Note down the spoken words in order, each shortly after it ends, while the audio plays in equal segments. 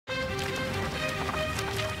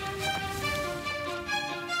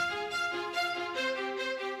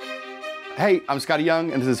Hey, I'm Skottie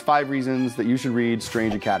Young, and this is 5 reasons that you should read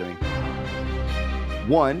Strange Academy.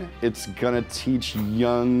 1, it's gonna teach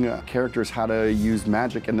young characters how to use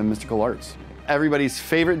magic and the mystical arts. Everybody's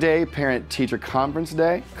favorite day, parent-teacher conference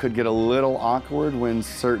day, could get a little awkward when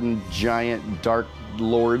certain giant dark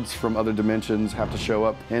lords from other dimensions have to show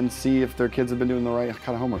up and see if their kids have been doing the right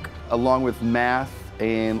kind of homework. Along with math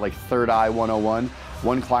and like Third Eye 101,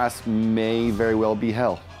 one class may very well be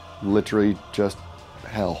hell. Literally just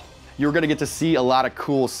hell. You're gonna get to see a lot of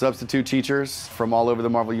cool substitute teachers from all over the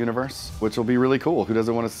Marvel Universe, which will be really cool. Who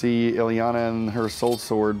doesn't want to see Ileana and her soul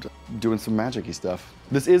sword doing some magic-y stuff?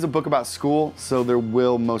 This is a book about school, so there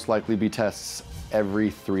will most likely be tests every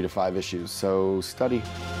 3 to 5 issues, so study.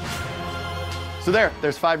 So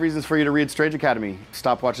there's 5 reasons for you to read Strange Academy.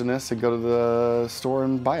 Stop watching this and go to the store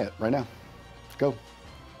and buy it right now. Go.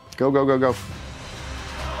 Go, go, go, go.